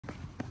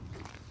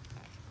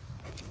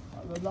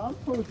The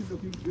lamppost is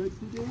looking good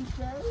today,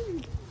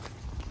 Gary.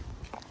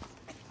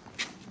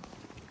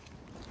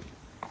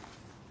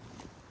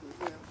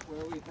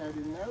 Where are we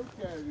heading now,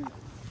 Gary?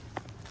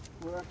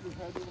 We're actually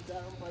heading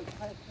down by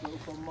Tesco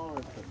from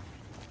Morrison,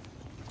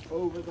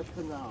 over the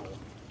canal.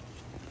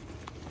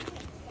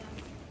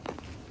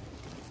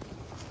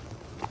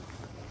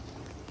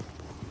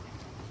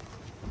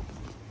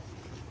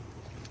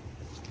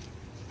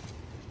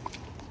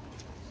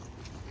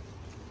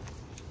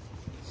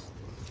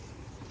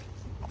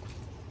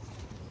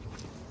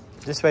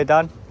 This way,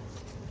 Dan.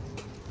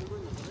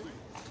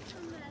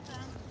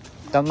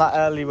 Down that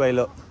alleyway,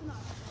 look.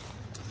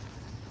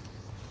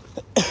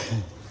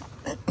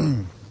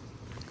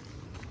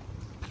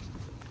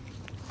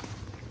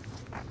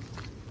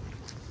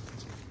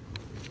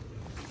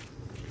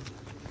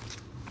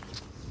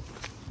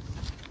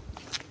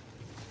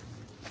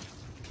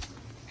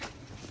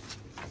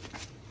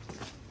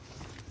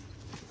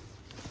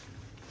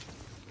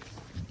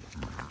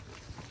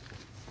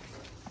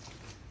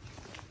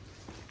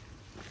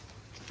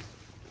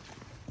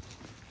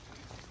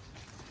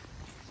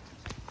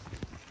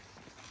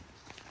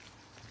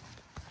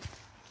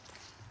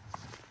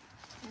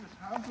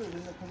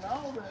 In the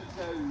canal there,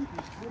 Gary,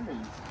 he's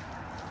swimming.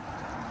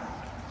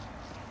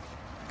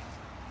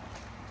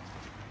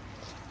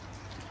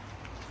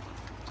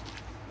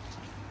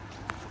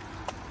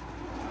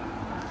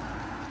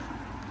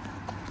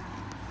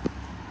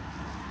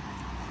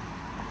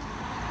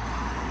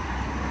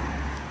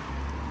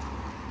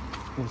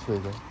 This way,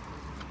 then.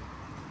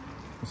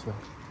 This way.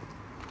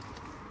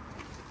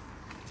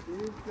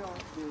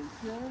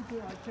 Yeah.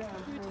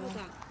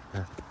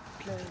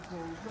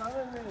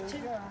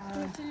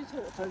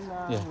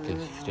 Yeah, if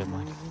you don't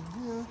mind.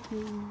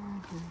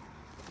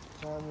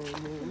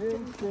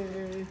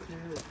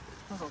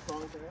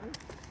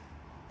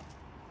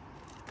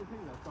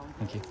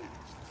 Thank you.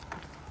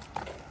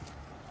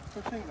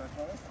 Sing it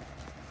again.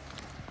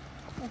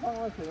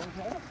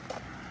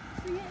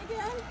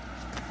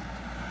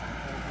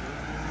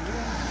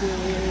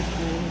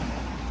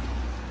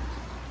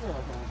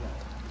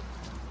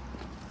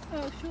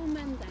 Oh, Shawn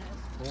Mendes.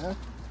 Yeah.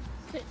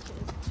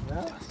 Pictures.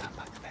 Yeah.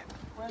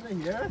 Where are they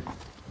here?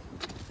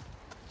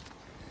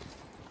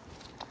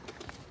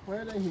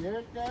 Where are they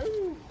here,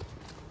 Gary?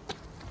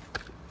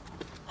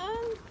 I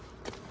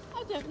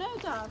don't know,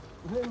 Dad.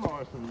 Is it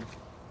Morrison?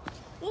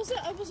 Was it?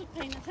 I wasn't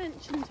paying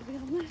attention, to be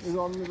honest. It's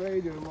on the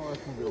radio,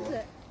 Morrison. Was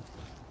it?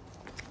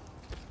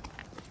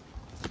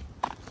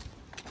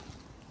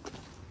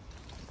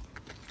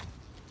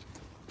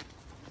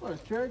 Well,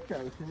 it's church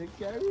house, isn't it,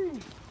 Gary?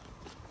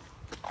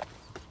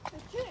 A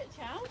church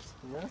house?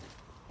 Yeah.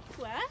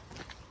 Where?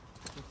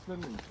 The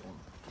swimming thing.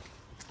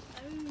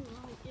 Oh,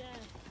 right, yeah.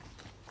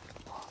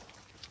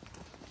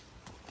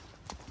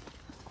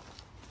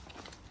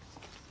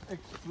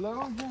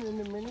 Explosion in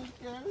a minute,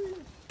 Gary?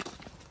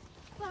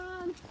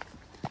 Fun.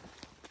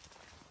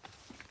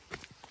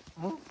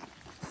 Huh?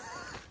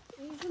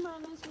 Use your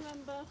manners,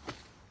 remember.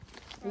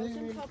 I was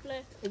in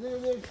public. Is there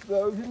an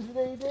explosion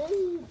today,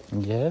 Dave?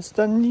 Yes,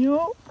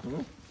 Daniel.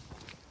 Huh?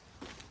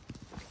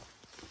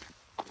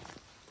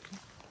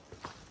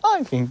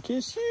 I think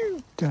it's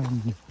you,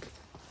 Daniel.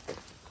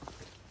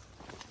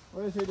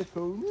 What is it, a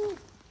Kona?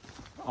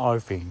 I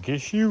think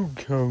it's you,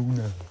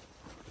 Kona.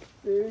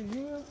 There's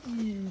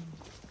you.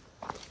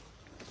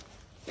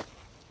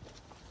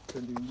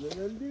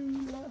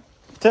 Talula.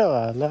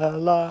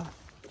 Ta-la-la-la.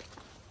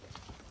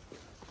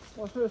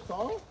 What's her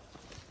song?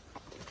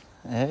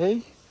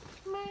 Hey?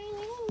 My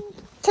name.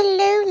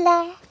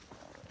 Tallulah.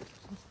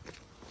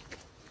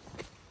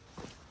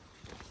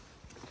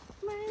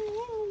 My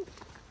name.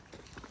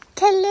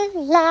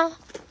 Tallulah.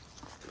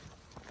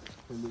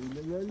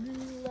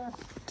 Talula.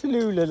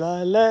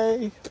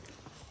 Tallulah-la-lay.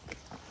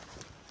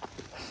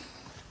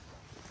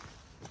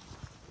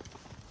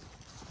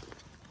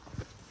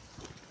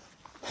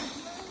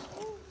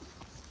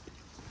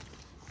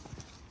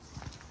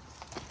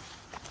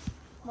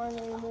 My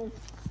name is.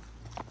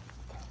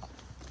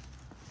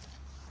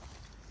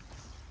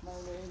 My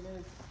name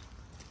is.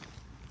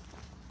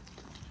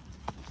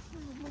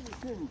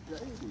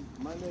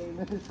 My name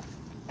is.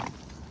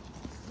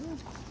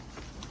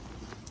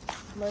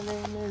 My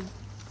name is.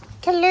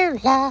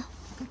 Tallulah.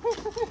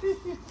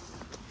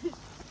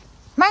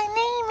 My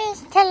name is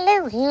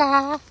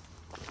Tallulah.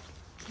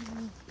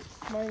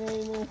 My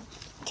name is.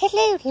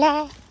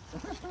 Tallulah.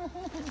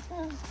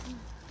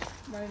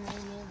 My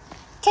name is.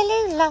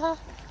 Tallulah.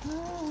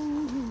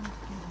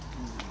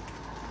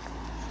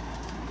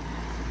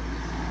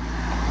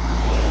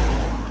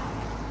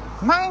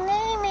 My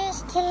name is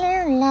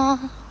Tallulah.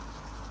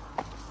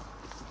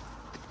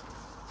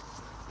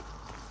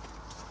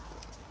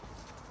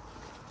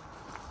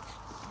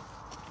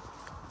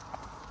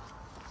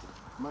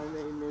 My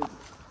name is.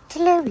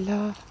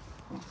 Tallulah.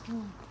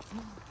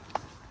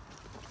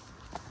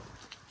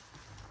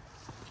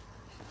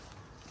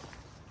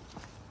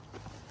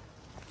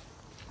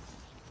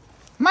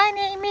 My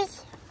name is.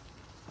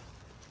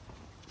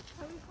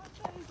 Have we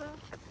crossed over?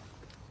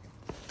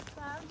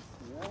 Sam?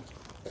 Yeah.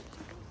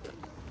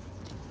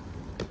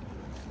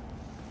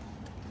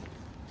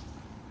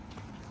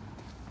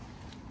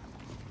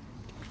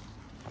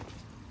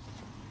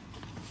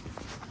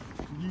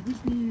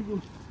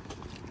 even.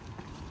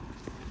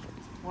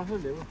 What's a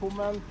Liverpool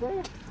man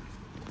say?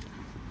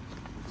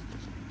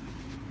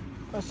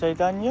 What's that,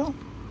 Daniel?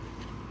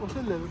 What's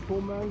a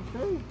Liverpool man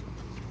say?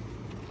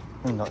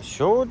 I'm not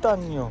sure,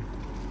 Daniel.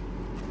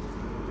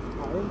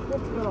 Pie and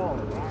chips are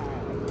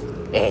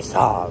alright. It's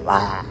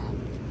alright.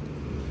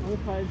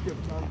 What's pie and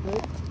chips man say?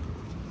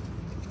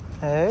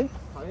 Hey?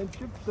 Pie and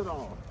chips are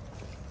all.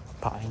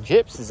 Pie and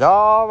chips is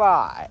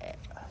alright.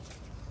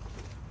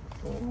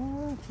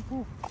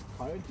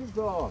 Pie and chips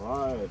are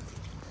alright.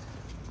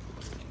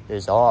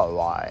 It's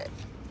alright.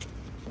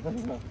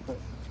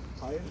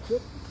 Pie and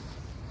chips?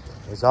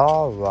 It's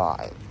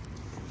alright.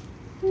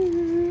 Pie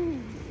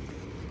and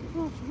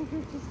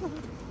chips are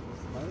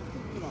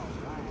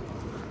alright.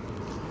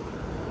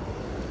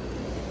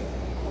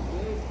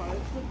 Okay, pie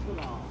and chips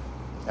are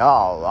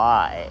all.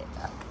 Alright.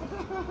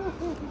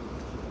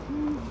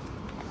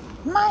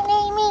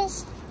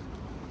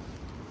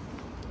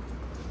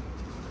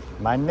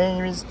 My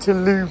name is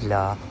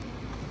Tula.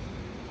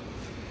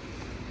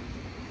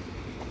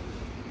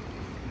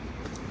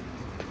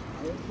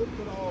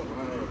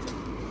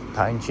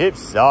 Pie and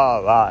chips is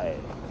alright.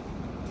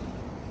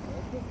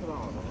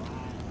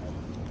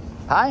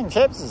 Pie and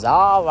chips is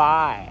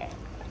alright.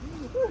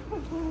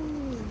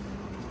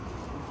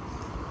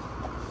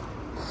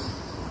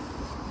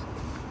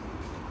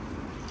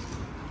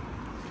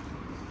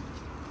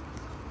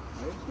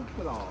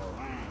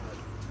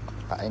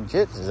 Pie and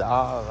chips is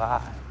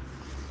alright.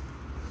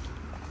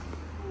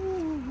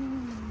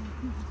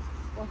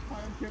 What's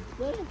pie and chips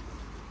say?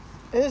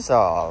 It's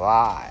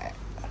alright.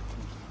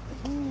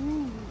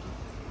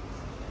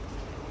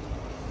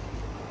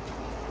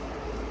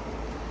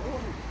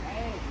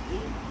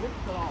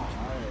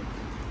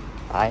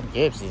 Pie and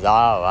chips is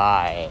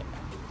alright.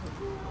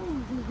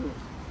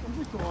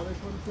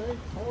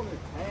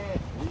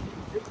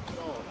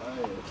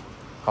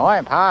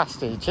 Corn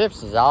pasty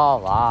chips is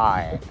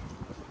alright.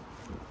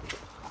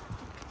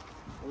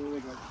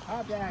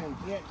 Hot dog and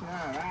chips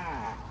are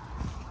alright.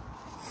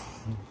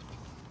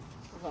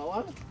 What's that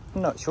one?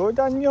 I'm not sure,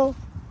 Daniel.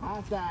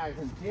 Hot dogs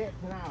and chips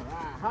are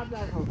alright. Hot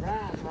dogs and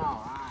fries are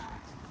alright.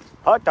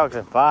 Hot dogs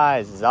and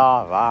fries is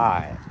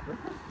alright.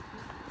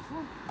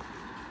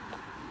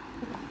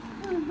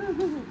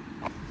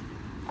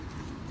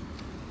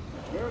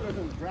 Burgers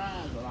and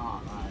fries are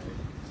alright.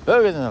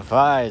 Burgers and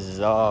fries is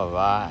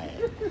alright.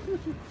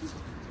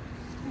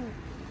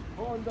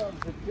 Corn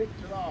dogs and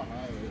chips are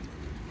alright.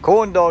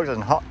 Corn dogs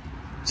and hot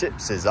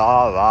chips is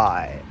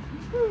alright.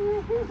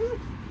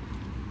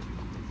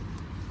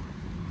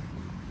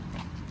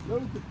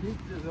 Loads of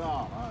pizzas are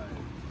alright.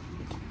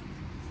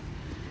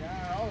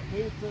 Yeah, all the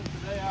pizzas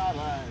today are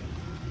alright.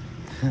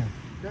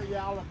 Got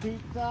y'all a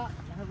pizza?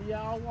 Have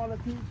y'all want a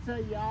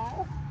pizza,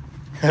 y'all?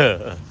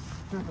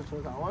 What's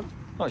that one?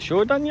 Not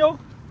sure, Daniel.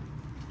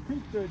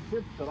 Pizza and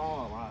chips are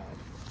alright.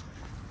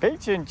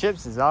 Pizza and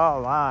chips is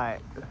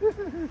alright.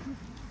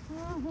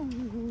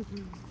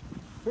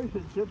 Fish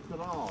and chips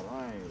are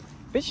alright.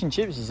 Fish and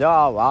chips is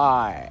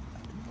alright.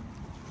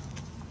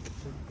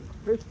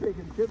 Fish cake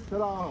and chips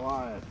are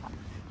alright.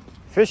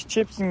 Fish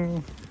chips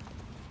and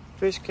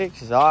fish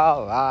cakes is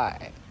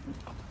alright.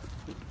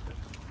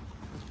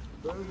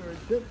 Burger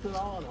and chips are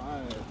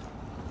alright.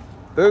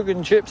 Burger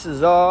and chips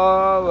is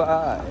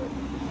alright.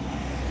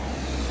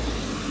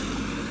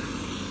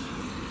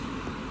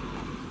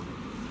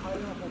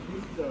 Pineapple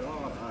pizza are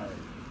alright.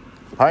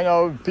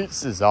 Pineapple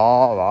pizza is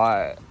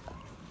alright.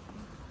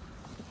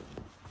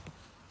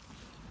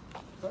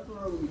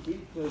 Pepperoni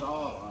pizza is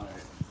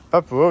alright.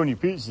 Pepperoni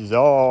pizza is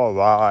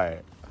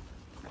alright.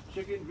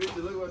 Chicken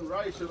vindaloo and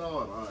rice is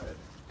alright.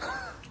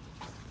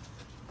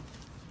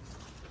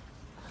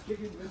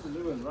 Chicken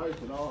vindaloo and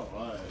rice is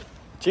alright.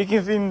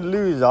 Chicken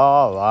vindaloo is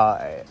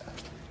alright.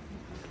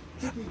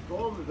 Chicken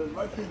kormas and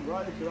mushroom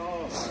rice is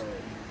alright.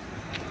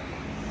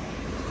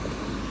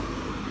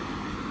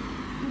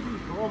 Chicken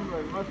korma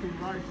and mushroom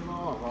rice is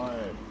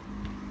alright.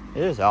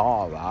 It's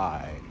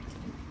alright.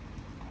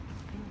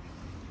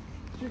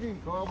 Chicken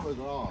korma is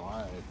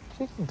alright.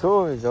 Chicken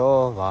korma is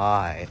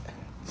alright.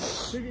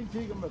 Chicken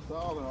tikka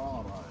masala is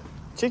alright.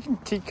 Chicken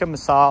tikka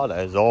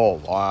masala is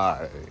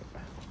alright.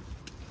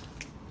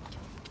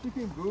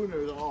 Chicken boona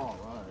is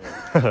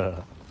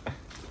alright.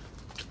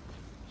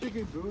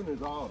 Chicken boona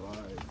is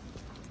alright.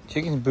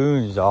 Chicken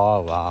boon is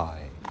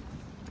alright.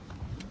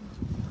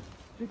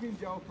 Chicken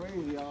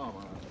jalfrezi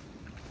alright.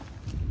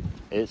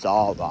 It's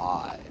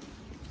alright.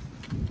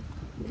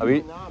 Are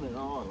we? Naan is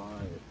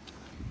alright.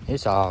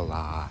 It's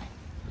alright.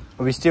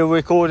 Are we still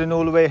recording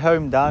all the way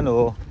home, Dan,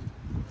 or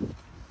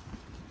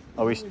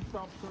are we? We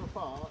stopped so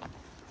far.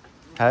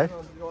 Hey? Do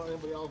you want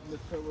anybody else in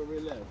this town where we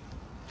live?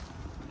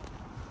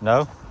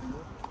 No.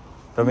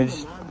 Don't we Human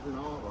just, naan's is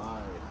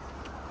alright.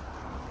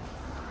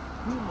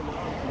 Human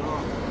naan's is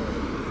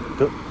alright.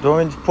 do you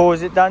want me to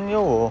pause it,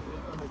 Daniel, or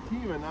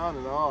Human naan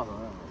is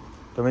alright.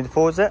 do you want me to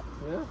pause it?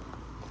 Yeah?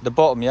 The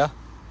bottom, yeah.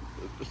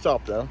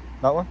 Stop there.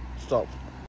 That one. Stop.